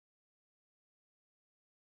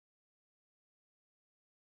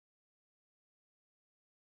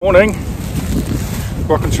Morning,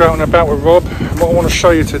 welcome to Out and About with Rob. What I want to show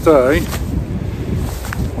you today,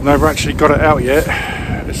 I've never actually got it out yet,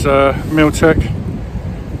 it's a Miltec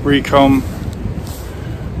Recom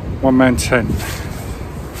one-man tent.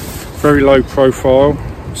 Very low profile,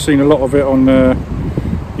 seen a lot of it on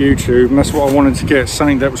YouTube, and that's what I wanted to get,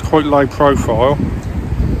 something that was quite low profile.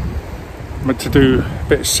 I'm meant to do a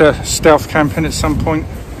bit of stealth camping at some point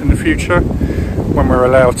in the future, when we're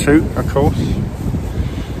allowed to, of course.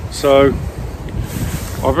 So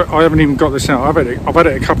I haven't even got this out. I've had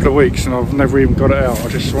it a couple of weeks and I've never even got it out. I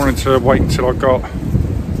just wanted to wait until I got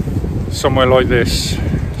somewhere like this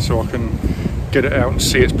so I can get it out and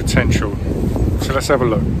see its potential. So let's have a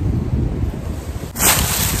look.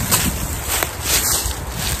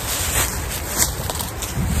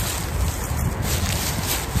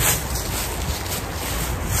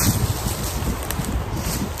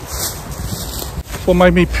 What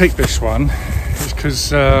made me pick this one is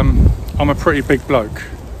because I'm a pretty big bloke.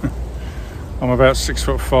 I'm about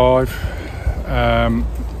 6'5",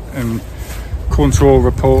 and according to all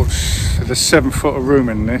reports there's 7 foot of room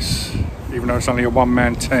in this, even though it's only a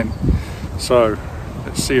one-man tent. So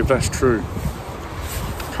let's see if that's true.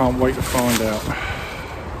 Can't wait to find out.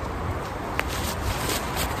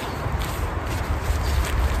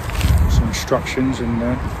 Some instructions in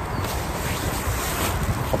there.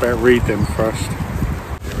 I better read them first.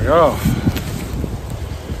 Here we are.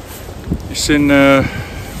 It's in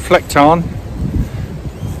Flectarn,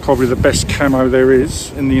 probably the best camo there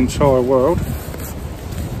is in the entire world.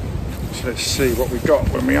 So let's see what we got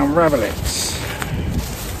when we unravel it.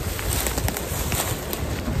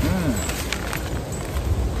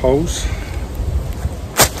 Holes.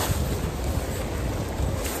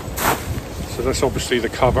 So that's obviously the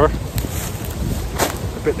cover,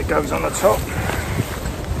 the bit that goes on the top.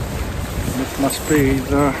 This must be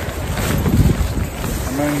the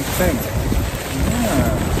main thing.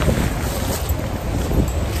 Yeah.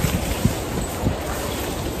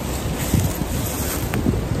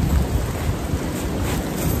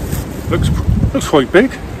 Looks quite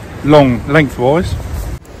big, long lengthwise.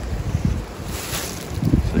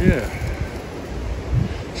 So yeah,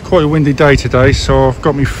 it's quite a windy day today, so I've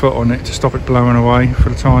got my foot on it to stop it blowing away for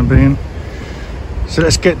the time being. So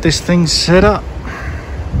let's get this thing set up.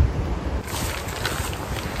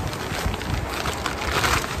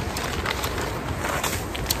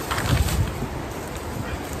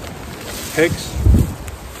 Pegs,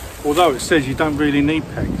 although it says you don't really need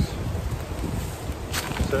pegs,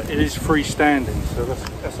 so it is freestanding, so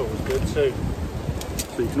that's always good too,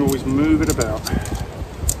 so you can always move it about.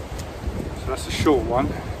 So that's the short one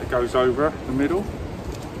that goes over the middle,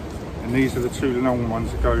 and these are the 2 long ones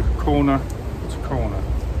that go corner to corner.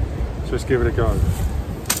 So let's give it a go.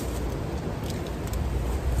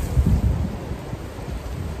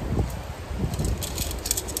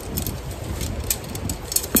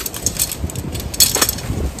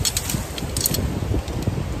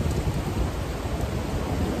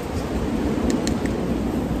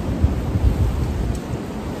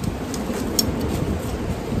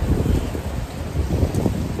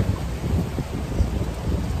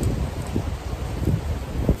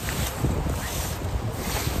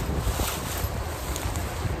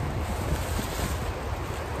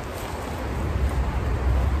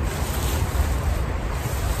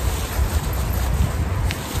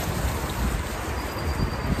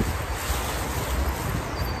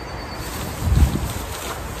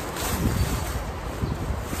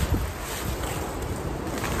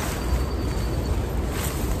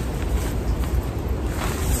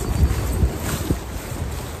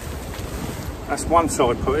 That's one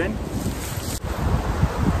side put in.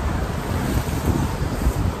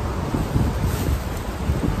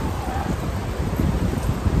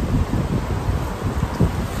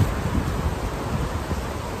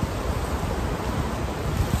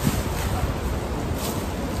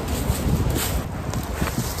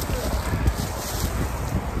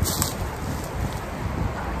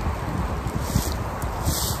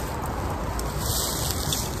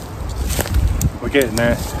 We're getting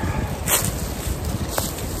there.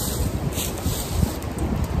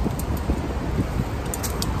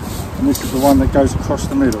 And this is the one that goes across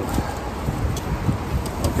the middle,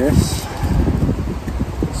 I guess.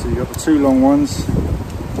 So you've got the 2 long ones, 2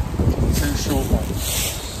 short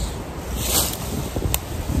ones.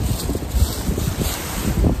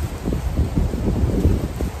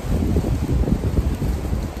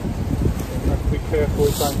 You have to be careful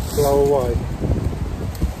it don't blow away.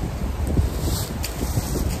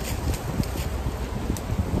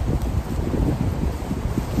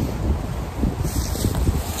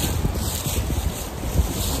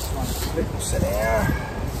 Clips in here.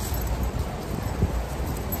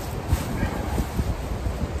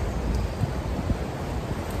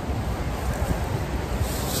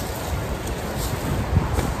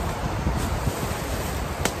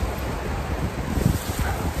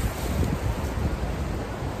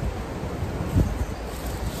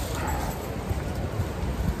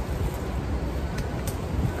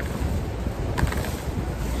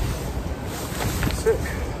 that's it.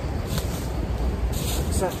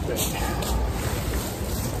 That's that bit.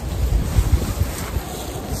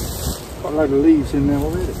 Got a load of leaves in there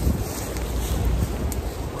already.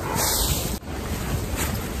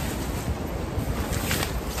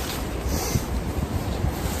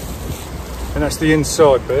 And that's the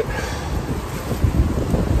inside bit.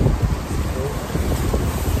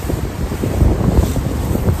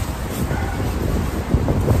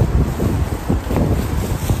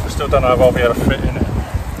 I still don't know if I'll be able to fit in it.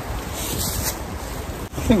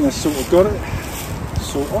 I think that's sort of got it.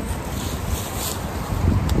 Sort of.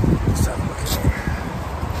 Let's have a look at it.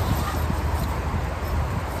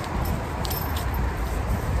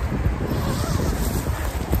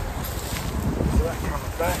 So that comes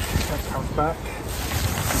back, that comes back.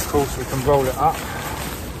 Of course we can roll it up.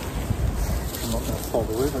 I'm not going to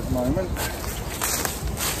bother with at the moment.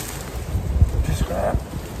 Just going to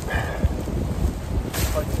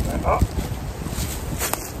open that up.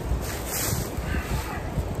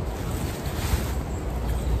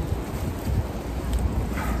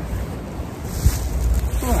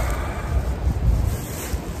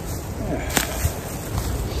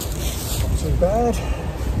 Bad.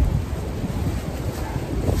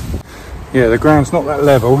 Yeah, the ground's not that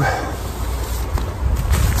level,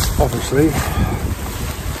 obviously.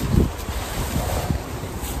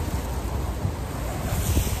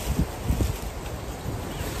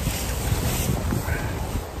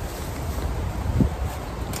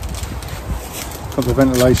 Got the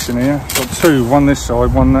ventilation here. Got two, one this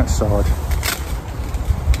side, one that side.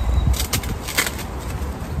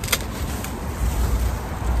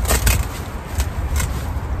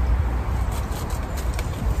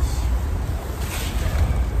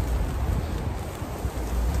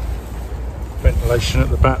 Ventilation at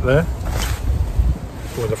the back there,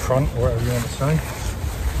 or the front, whatever you want to say.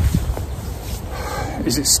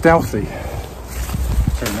 Is it stealthy? I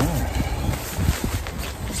don't know.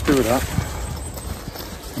 Let's do it up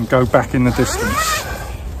and go back in the distance.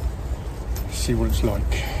 See what it's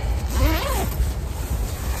like.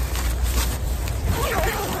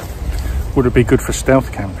 Would it be good for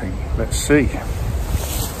stealth camping? Let's see.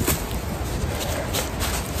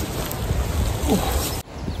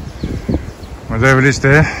 Well, there it is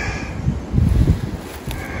there.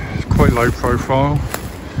 It's quite low profile.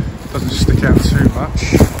 Doesn't stick out too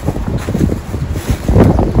much.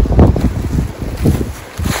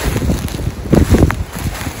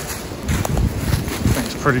 I think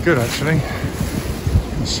it's pretty good actually,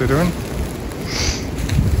 considering.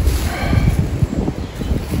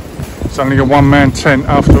 It's only a one-man tent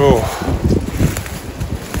after all.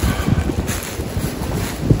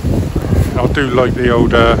 I do like the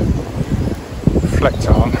old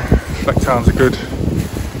Flecktarn. Flecktarn's a good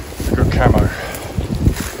camo.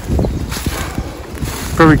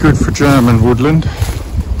 Very good for German woodland.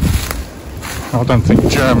 I don't think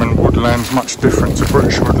German woodland's much different to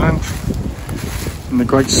British woodland in the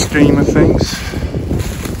great scheme of things.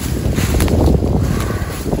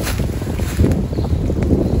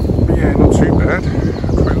 But yeah, not too bad.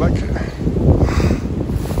 I quite like it.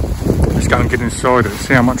 Let's go and get inside it,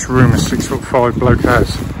 see how much room a 6'5" bloke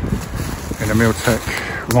has in a Miltec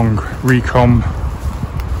Recom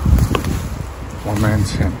one-man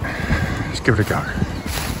tent. Let's give it a go.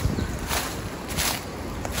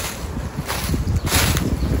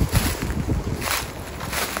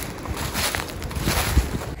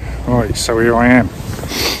 Right, so here I am.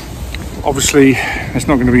 Obviously, there's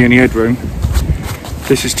not going to be any headroom.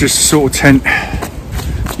 This is just the sort of tent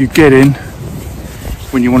you get in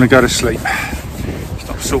when you want to go to sleep. It's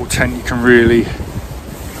not the sort of tent you can really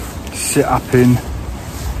sit up in.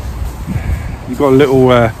 You've got a little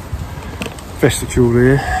vestibule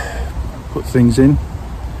here, put things in,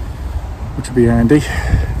 which would be handy,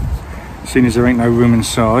 seeing as there ain't no room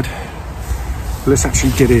inside. But let's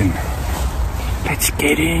actually get in. Let's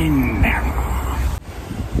get in.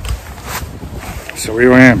 So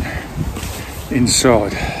here I am,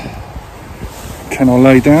 inside. Can I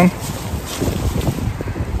lay down?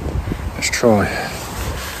 Let's try.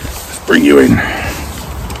 Let's bring you in.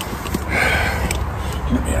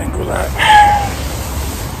 Let me angle that.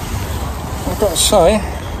 I've got to say,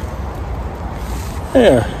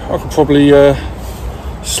 yeah, I could probably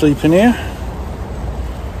sleep in here,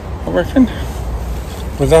 I reckon,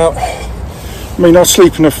 without, I mean, I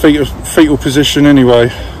sleep in a fetal position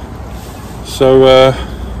anyway, so,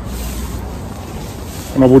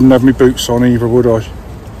 and I wouldn't have my boots on either, would I?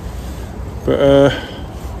 But,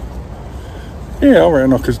 yeah, I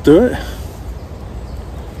reckon I could do it.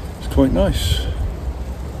 It's quite nice.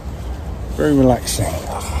 Very relaxing.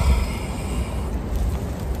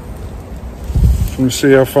 Just want to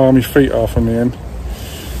see how far my feet are from the end.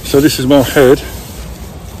 So this is my head,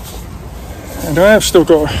 and I have still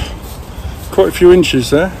got quite a few inches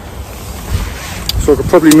there, so I could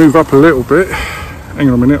probably move up a little bit. Hang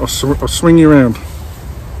on a minute, I'll swing you around.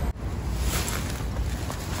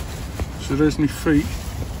 So there's my feet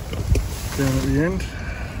down at the end,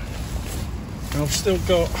 and I've still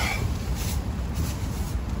got,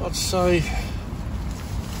 I'd say,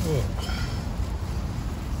 what,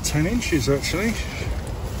 10 inches actually.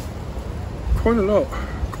 Quite a lot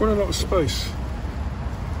of space,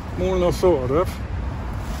 more than I thought I'd have.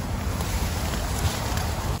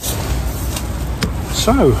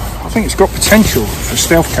 So I think it's got potential for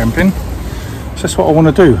stealth camping, so that's what I want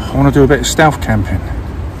to do. I want to do a bit of stealth camping.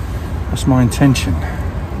 That's my intention,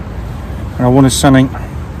 and I wanted something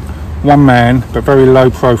one man but very low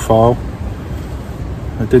profile,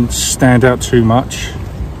 that didn't stand out too much.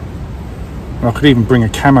 And I could even bring a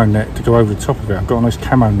camo net to go over the top of it. I've got a nice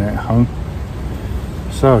camo net at home.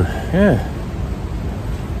 So yeah,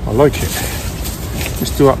 I like it.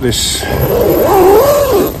 Let's do up this.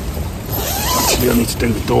 Actually, I need to do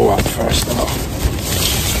the door up first. Then I'll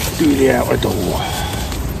do the outer door.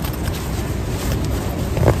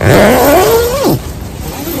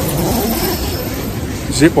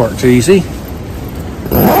 Zip worked easy.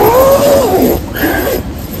 There's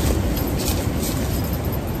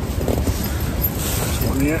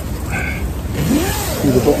one here.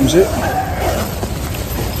 Do the bottom zip.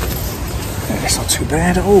 It's not too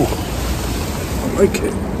bad at all. I like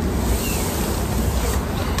it.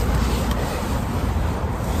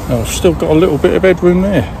 I've still got a little bit of headroom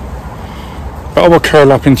there, but I will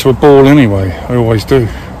curl up into a ball anyway. I always do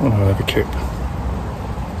when I have a kip.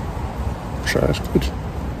 So that's good.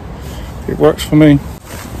 It works for me.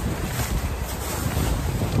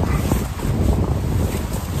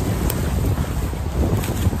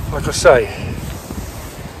 Like I say,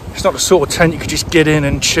 it's not the sort of tent you could just get in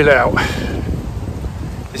and chill out.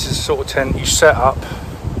 This is the sort of tent you set up,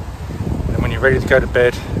 and when you're ready to go to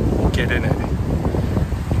bed, you get in it,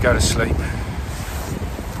 you go to sleep.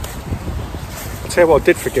 I'll tell you what I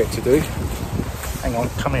did forget to do. Hang on,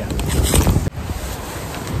 come here.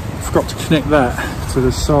 I forgot to connect that to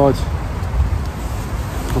the side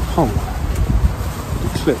of the pole, the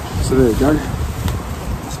clip. So there you go.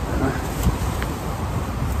 That's better.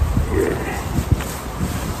 Yeah.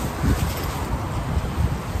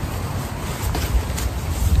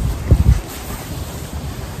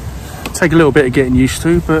 Take a little bit of getting used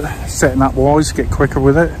to, but setting up wise, get quicker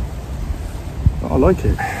with it. But I like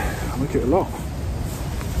it. I like it a lot.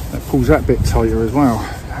 That pulls that bit tighter as well.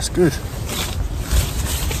 That's good.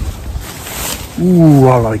 Ooh,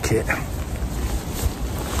 I like it.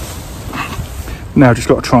 Now just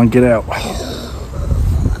got to try and get out.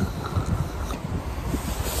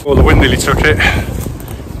 Well, the wind nearly took it.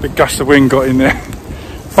 Big gust of wind got in there.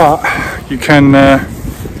 But you can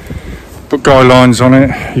put guy lines on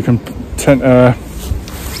it. You can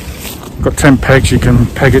got 10 pegs, you can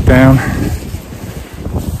peg it down.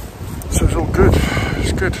 So it's all good.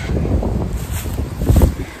 It's good.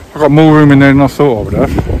 I've got more room in there than I thought I would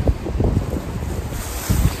have.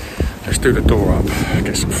 Let's do the door up,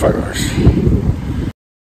 get some photos.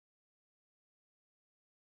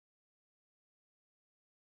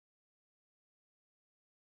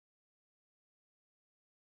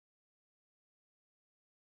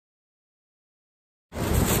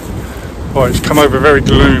 Right, it's come over very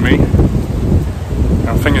gloomy.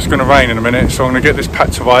 I think it's going to rain in a minute, so I'm going to get this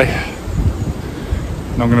packed away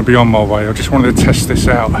and I'm going to be on my way. I just wanted to test this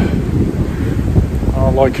out. I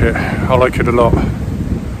like it. I like it a lot.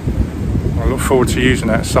 I look forward to using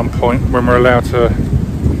it at some point when we're allowed to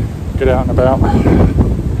get out and about,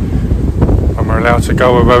 when we're allowed to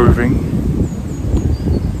go a roving.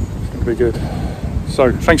 It's going to be good.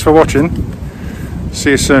 So thanks for watching.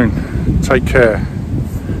 See you soon. Take care.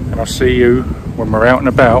 And I'll see you when we're out and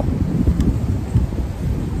about,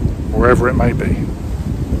 wherever it may be.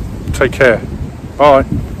 Take care. Bye.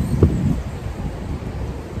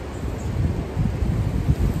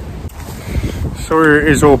 So here it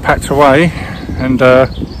is, all packed away, and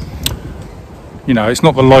you know, it's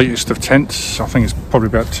not the lightest of tents. I think it's probably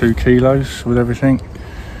about 2 kilos with everything,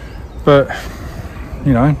 but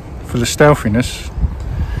you know, for the stealthiness,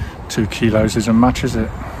 2 kilos isn't much, is it?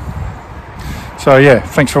 So yeah,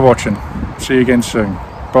 thanks for watching. See you again soon.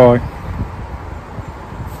 Bye.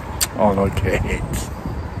 I like it.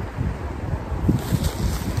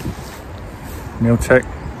 Miltec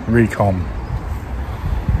Recom.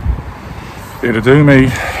 It'll do me.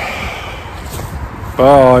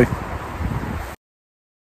 Bye.